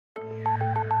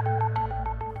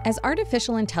As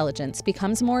artificial intelligence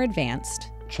becomes more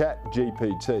advanced,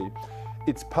 ChatGPT,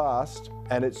 it's passed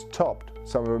and it's topped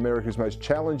some of America's most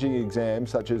challenging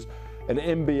exams, such as an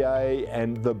MBA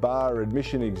and the bar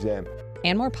admission exam.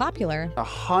 and more popular,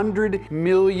 100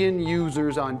 million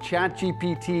users on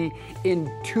ChatGPT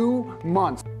in 2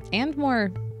 months. and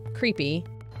more creepy.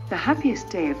 The happiest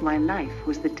day of my life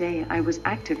was the day I was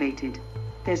activated.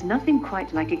 There's nothing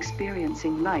quite like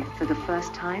experiencing life for the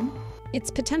first time.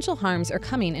 Its potential harms are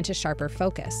coming into sharper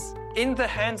focus. In the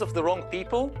hands of the wrong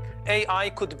people, AI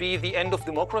could be the end of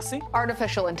democracy.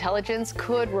 Artificial intelligence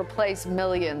could replace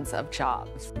millions of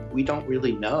jobs. We don't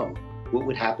really know what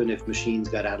would happen if machines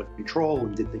got out of control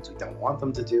and did things we don't want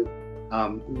them to do.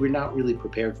 We're not really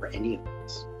prepared for any of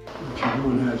this. What you're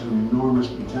doing has an enormous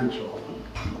potential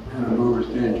and enormous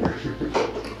danger.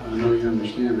 I know you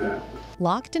understand that.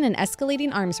 Locked in an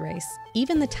escalating arms race,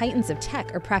 even the titans of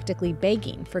tech are practically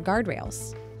begging for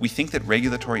guardrails. We think that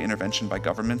regulatory intervention by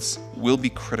governments will be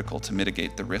critical to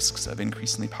mitigate the risks of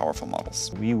increasingly powerful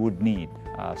models. We would need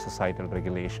societal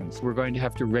regulations. We're going to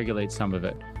have to regulate some of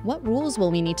it. What rules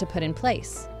will we need to put in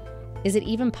place? Is it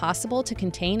even possible to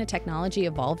contain a technology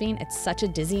evolving at such a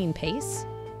dizzying pace?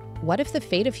 What if the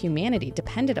fate of humanity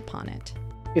depended upon it?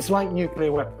 It's like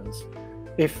nuclear weapons.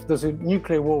 If there's a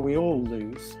nuclear war, we all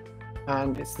lose.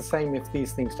 And it's the same if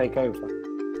these things take over.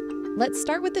 Let's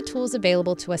start with the tools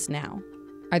available to us now.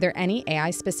 Are there any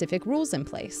AI-specific rules in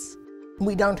place?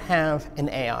 We don't have an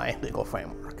AI legal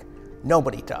framework.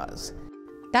 Nobody does.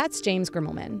 That's James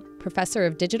Grimmelmann, professor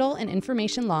of digital and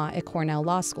information law at Cornell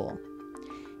Law School.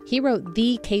 He wrote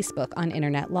the casebook on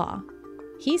internet law.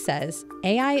 He says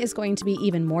AI is going to be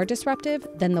even more disruptive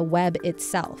than the web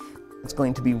itself. It's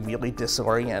going to be really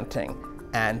disorienting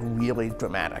and really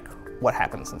dramatic what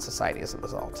happens in society as a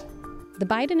result. The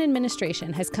Biden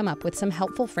administration has come up with some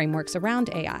helpful frameworks around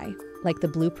AI, like the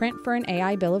Blueprint for an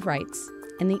AI Bill of Rights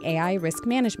and the AI Risk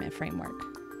Management Framework.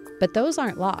 But those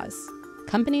aren't laws.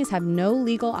 Companies have no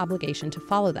legal obligation to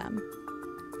follow them.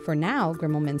 For now,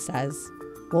 Grimmelmann says,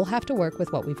 we'll have to work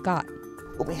with what we've got.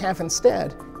 What we have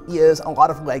instead is a lot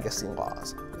of legacy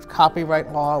laws. We have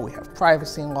copyright law, we have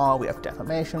privacy law, we have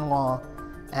defamation law,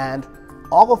 and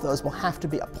all of those will have to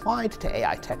be applied to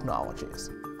AI technologies.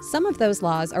 Some of those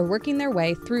laws are working their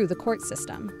way through the court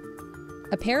system.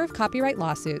 A pair of copyright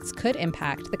lawsuits could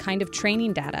impact the kind of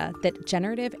training data that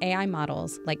generative AI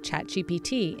models like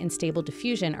ChatGPT and Stable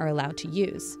Diffusion are allowed to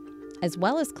use, as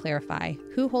well as clarify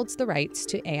who holds the rights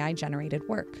to AI-generated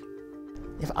work.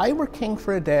 If I were king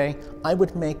for a day, I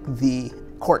would make the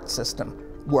court system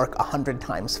work 100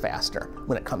 times faster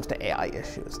when it comes to AI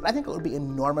issues. I think it would be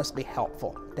enormously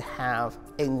helpful to have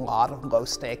a lot of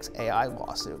low-stakes AI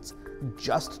lawsuits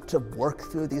just to work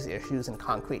through these issues in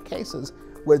concrete cases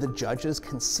where the judges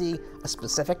can see a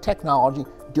specific technology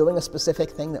doing a specific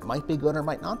thing that might be good or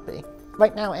might not be.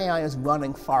 Right now, AI is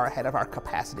running far ahead of our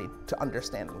capacity to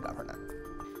understand and govern it.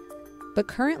 But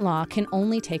current law can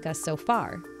only take us so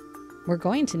far. We're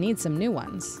going to need some new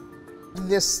ones.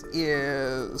 This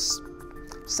is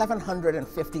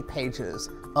 750 pages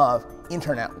of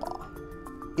internet law.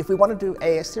 If we want to do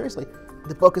AI seriously,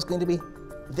 the book is going to be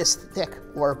this thick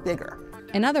or bigger.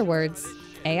 In other words,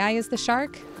 AI is the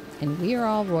shark, and we are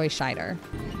all Roy Scheider.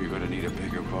 You're going to need a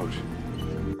bigger boat.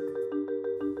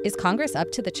 Is Congress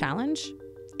up to the challenge?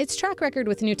 Its track record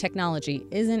with new technology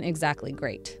isn't exactly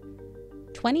great.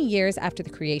 20 years after the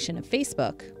creation of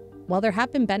Facebook, while there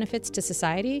have been benefits to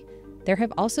society, there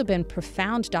have also been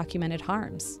profound documented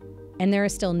harms. And there are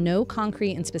still no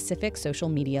concrete and specific social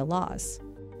media laws.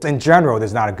 In general,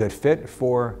 there's not a good fit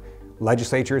for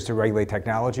legislatures to regulate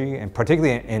technology, and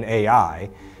particularly in AI,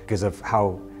 because of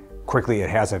how quickly it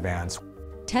has advanced.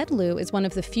 Ted Lieu is one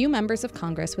of the few members of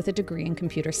Congress with a degree in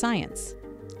computer science.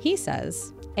 He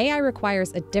says AI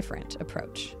requires a different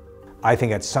approach. I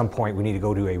think at some point we need to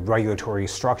go to a regulatory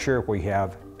structure where you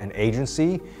have an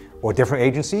agency or different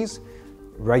agencies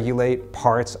regulate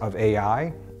parts of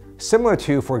AI, similar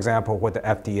to, for example, what the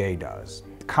FDA does.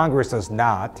 Congress does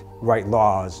not write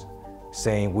laws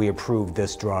saying we approve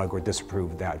this drug or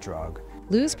disapprove that drug.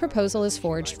 Lieu's proposal is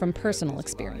forged from personal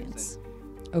experience.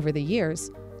 Over the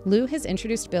years, Lieu has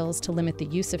introduced bills to limit the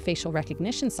use of facial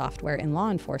recognition software in law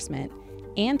enforcement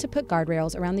and to put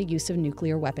guardrails around the use of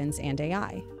nuclear weapons and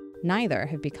AI. Neither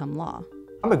have become law.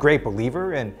 I'm a great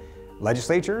believer in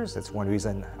legislatures. That's one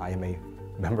reason I am a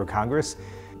member of Congress.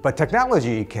 But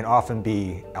technology can often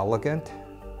be elegant.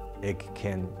 It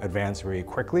can advance very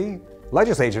quickly.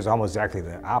 Legislature is almost exactly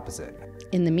the opposite.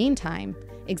 In the meantime,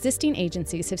 existing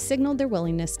agencies have signaled their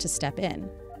willingness to step in.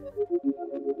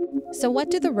 So what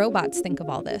do the robots think of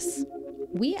all this?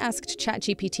 We asked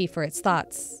ChatGPT for its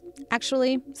thoughts.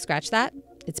 Actually, scratch that.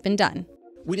 It's been done.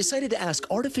 We decided to ask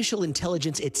artificial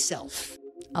intelligence itself.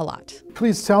 A lot.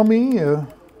 Please tell me a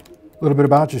little bit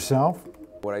about yourself.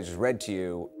 What I just read to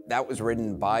you, that was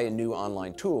written by a new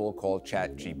online tool called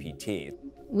ChatGPT.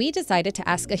 We decided to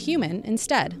ask a human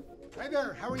instead. Hi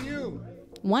there, how are you?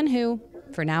 One who,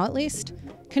 for now at least,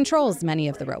 controls many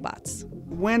of the robots.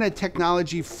 When a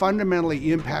technology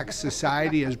fundamentally impacts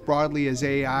society as broadly as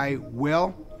AI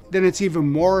will, then it's even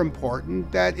more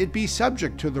important that it be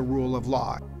subject to the rule of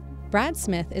law. Brad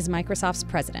Smith is Microsoft's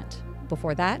president.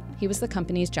 Before that, he was the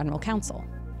company's general counsel.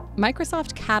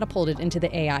 Microsoft catapulted into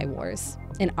the AI wars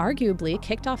and arguably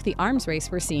kicked off the arms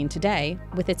race we're seeing today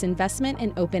with its investment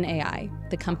in OpenAI,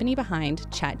 the company behind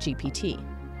ChatGPT.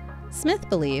 Smith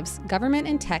believes government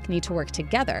and tech need to work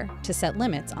together to set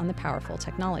limits on the powerful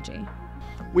technology.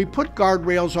 We put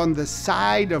guardrails on the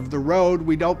side of the road.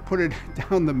 We don't put it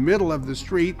down the middle of the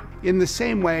street. In the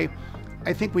same way,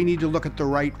 I think we need to look at the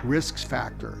right risks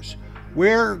factors.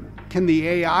 Where can the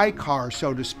AI car,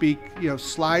 so to speak,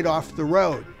 slide off the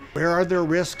road? Where are there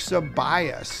risks of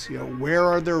bias? Where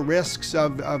are there risks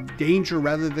of danger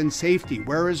rather than safety?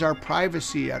 Where is our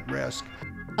privacy at risk?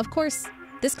 Of course,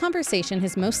 this conversation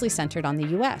has mostly centered on the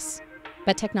US,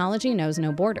 but technology knows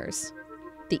no borders.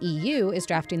 The EU is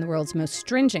drafting the world's most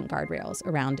stringent guardrails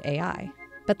around AI.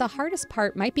 But the hardest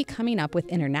part might be coming up with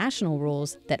international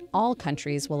rules that all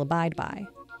countries will abide by.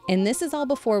 And this is all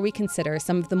before we consider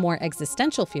some of the more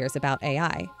existential fears about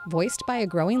AI, voiced by a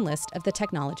growing list of the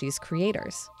technology's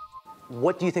creators.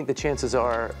 What do you think the chances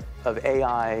are of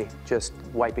AI just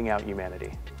wiping out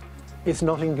humanity? It's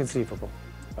not inconceivable.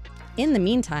 In the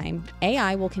meantime,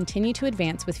 AI will continue to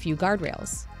advance with few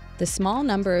guardrails. The small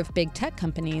number of big tech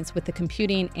companies with the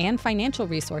computing and financial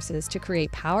resources to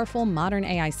create powerful modern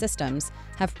AI systems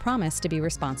have promised to be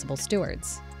responsible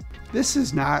stewards. This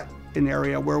is not an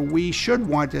area where we should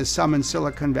want, as some in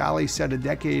Silicon Valley said a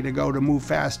decade ago, to move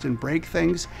fast and break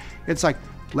things. It's like,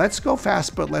 let's go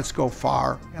fast, but let's go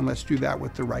far, and let's do that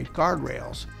with the right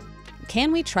guardrails.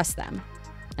 Can we trust them?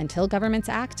 Until governments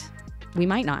act, we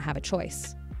might not have a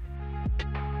choice.